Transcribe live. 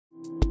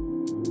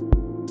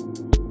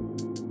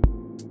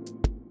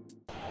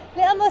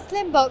little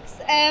Muslim books.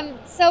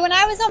 So when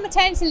I was on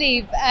maternity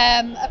leave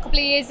a couple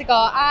of years ago,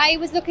 I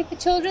was looking for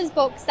children's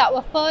books that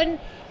were fun,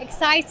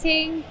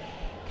 exciting,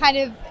 kind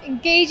of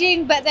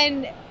engaging, but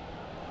then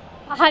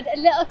I had a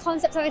little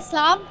concept of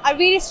Islam. I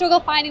really struggle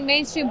finding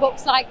mainstream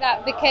books like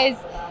that because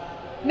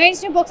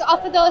mainstream books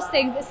offer those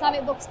things,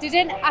 Islamic books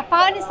didn't. I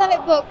found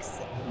Islamic books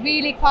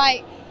really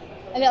quite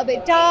a little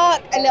bit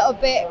dark, a little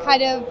bit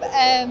kind of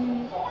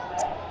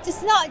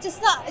just not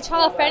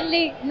child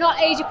friendly, not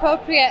age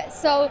appropriate.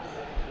 So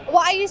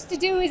what I used to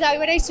do is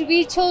when I used to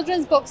read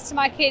children's books to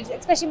my kids,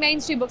 especially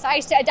mainstream books, I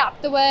used to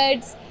adapt the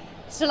words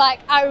to like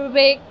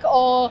Arabic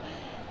or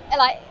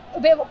like a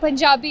bit of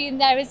Punjabi in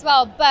there as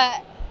well.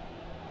 But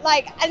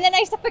and then I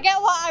used to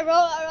forget what I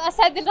wrote or I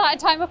said the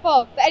time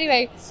before. But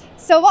anyway,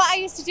 so what I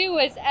used to do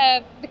was,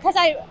 because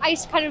I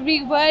used to kind of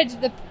reword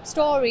the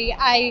story,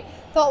 I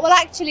thought, well,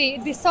 actually,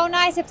 it'd be so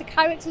nice if the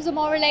characters were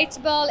more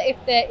relatable, if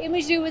the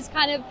imagery was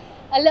kind of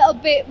a little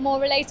bit more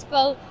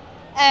relatable.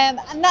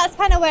 And that's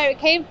kind of where it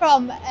came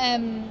from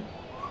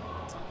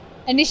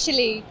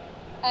initially.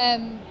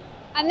 And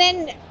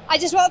then I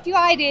just wrote a few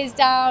ideas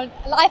down,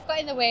 life got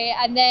in the way,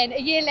 and then a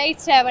year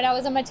later, when I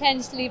was on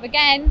maternity leave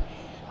again,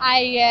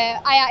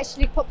 I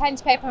actually put pen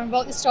to paper and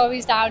wrote the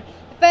stories down.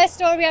 The first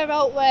story I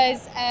wrote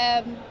was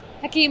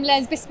Hakeem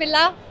learns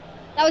Bismillah.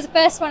 That was the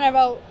first one I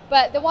wrote,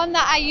 but the one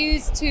that I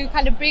used to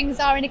kind of bring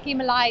Zara and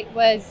Hakeem alight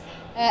was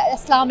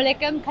Salaam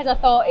Everyone, because I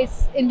thought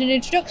it's in an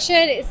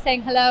introduction, it's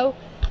saying hello.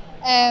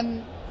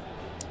 I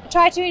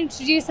try to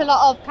introduce a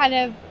lot of kind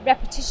of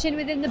repetition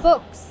within the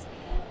books.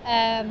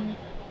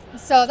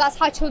 So that's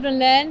how children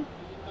learn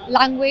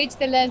language,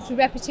 they learn through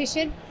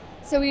repetition.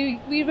 So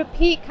we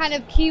repeat kind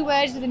of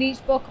keywords within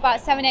each book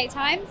about 7-8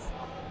 times.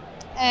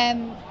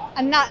 And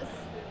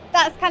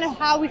that's kind of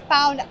how we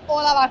found all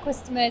of our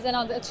customers and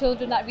all the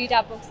children that read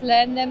our books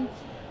learn them.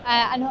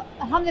 And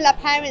alhamdulillah,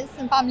 parents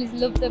and families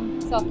love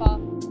them so far.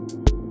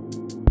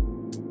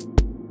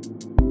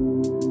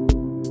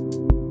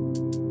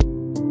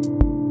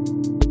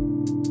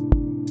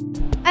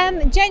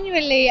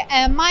 Genuinely,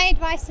 my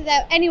advice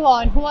to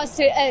anyone who wants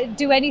to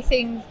do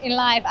anything in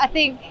life, I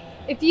think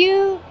if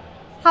you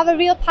have a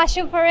real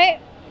passion for it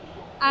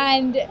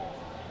and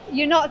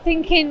you're not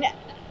thinking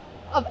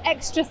of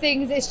extra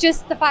things, it's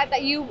just the fact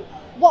that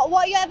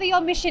whatever your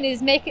mission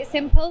is, make it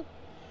simple.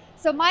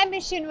 So my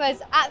mission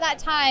was, at that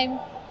time,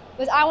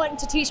 was I wanted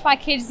to teach my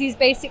kids these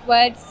basic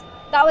words.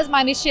 That was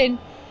my mission,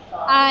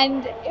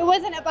 and it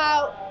wasn't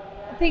about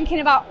thinking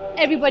about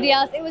everybody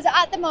else. It was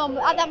at that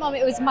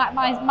moment it was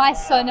my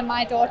son and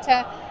my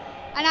daughter.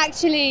 And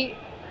actually,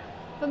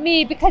 for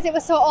me, because it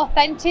was so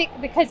authentic,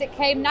 because it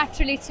came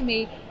naturally to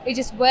me, it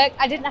just worked.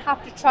 I didn't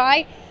have to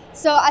try.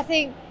 So I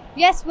think,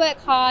 yes, work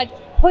hard,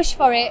 push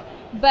for it,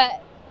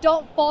 but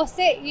don't force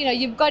it. You know,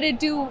 you've got to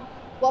do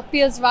what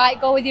feels right,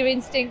 go with your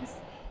instincts.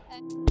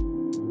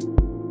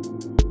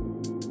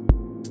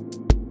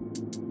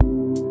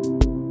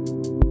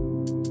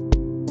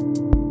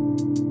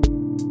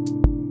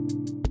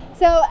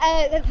 So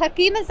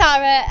Hakeem and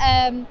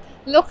Zara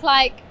look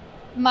like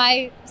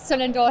my son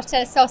and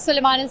daughter, so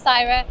Suleiman and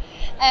Syra.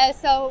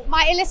 So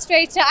my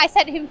illustrator, I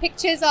sent him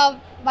pictures of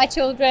my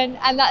children,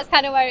 and that's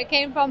kind of where it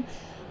came from.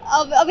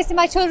 Obviously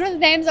my children's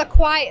names are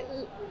quite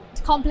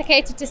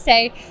complicated to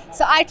say,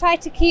 so I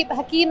tried to keep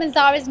Hakeem and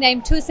Zara's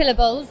name 2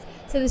 syllables,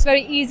 so it's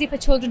very easy for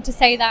children to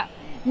say that,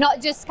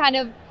 not just kind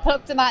of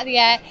pluck them out of the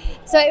air.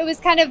 So it was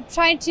kind of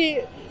trying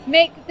to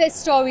make the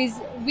stories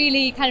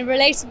really kind of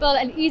relatable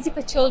and easy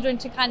for children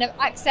to kind of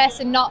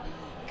access and not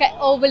get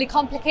overly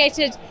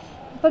complicated.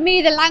 For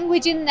me, the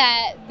language in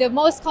there, the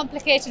most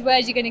complicated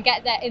words you're going to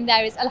get in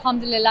there is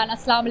Alhamdulillah and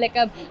Assalamu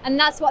Alaikum, and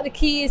that's what the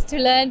key is to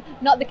learn,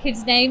 not the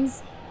kids'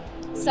 names.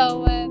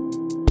 So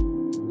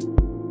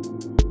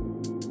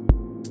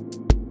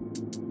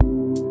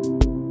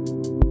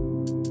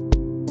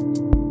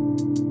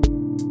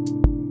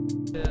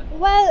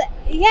well,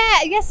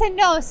 yeah, yes and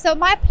no. So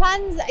my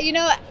plans, you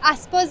know, I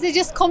suppose they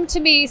just come to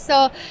me.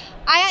 So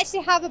I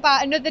actually have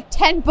about another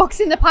 10 books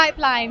in the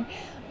pipeline.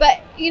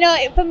 But, you know,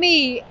 for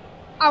me,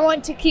 I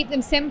want to keep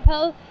them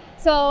simple.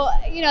 So,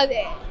 you know,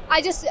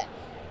 I just,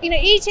 you know,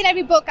 each and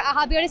every book,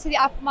 I'll be honest with you,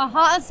 I put my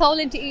heart and soul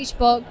into each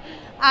book.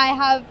 I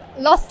have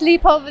lost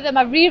sleep over them.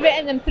 I've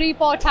rewritten them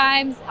 3-4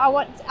 times.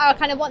 I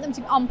kind of want them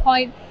to be on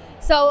point.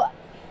 So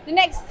the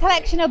next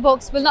collection of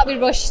books will not be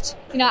rushed.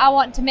 You know, I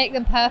want to make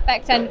them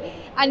perfect. And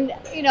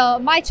you know,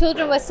 my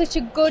children were such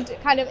a good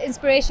kind of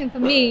inspiration for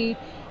me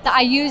that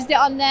I used it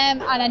on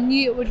them and I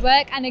knew it would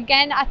work. And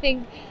again, I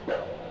think,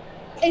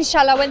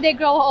 inshallah, when they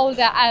grow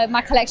older,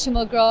 my collection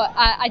will grow.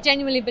 I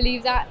genuinely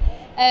believe that.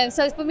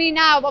 So for me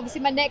now,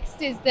 obviously my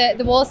next is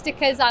the wall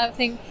stickers. I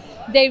think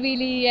they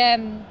really,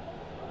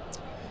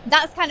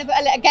 that's kind of,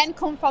 again,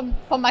 come from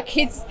my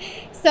kids.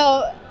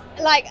 So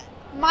like,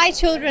 my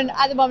children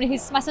at the moment,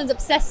 my son's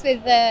obsessed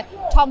with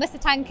Thomas the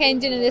Tank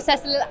Engine and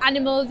obsessed with little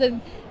animals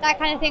and that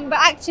kind of thing. But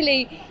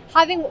actually,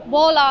 having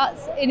wall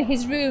arts in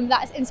his room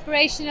that's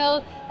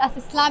inspirational, that's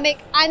Islamic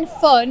and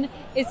fun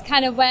is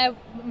kind of where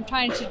I'm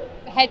trying to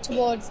head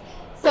towards.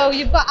 So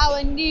you've got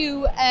our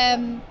new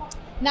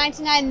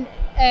 99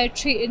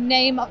 tree,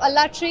 name of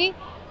Allah tree,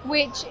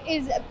 which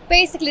is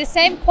basically the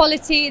same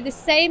quality, the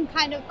same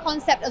kind of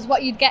concept as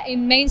what you'd get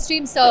in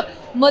mainstream. So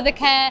mother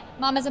care,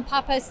 mamas and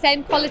papas,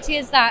 same quality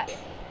as that.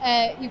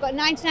 You've got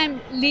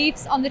 99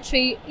 leaves on the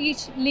tree.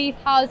 Each leaf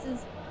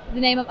houses the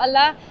name of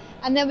Allah.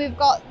 And then we've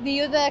got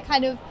the other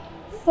kind of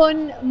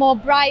fun, more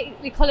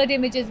brightly coloured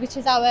images, which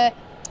is our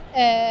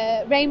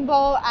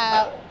rainbow,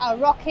 our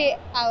rocket,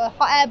 our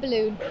hot air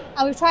balloon.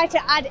 And we've tried to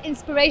add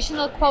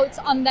inspirational quotes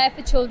on there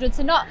for children.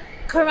 So not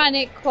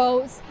Quranic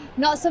quotes,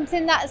 not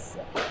something that's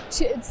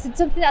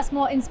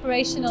more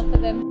inspirational for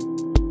them.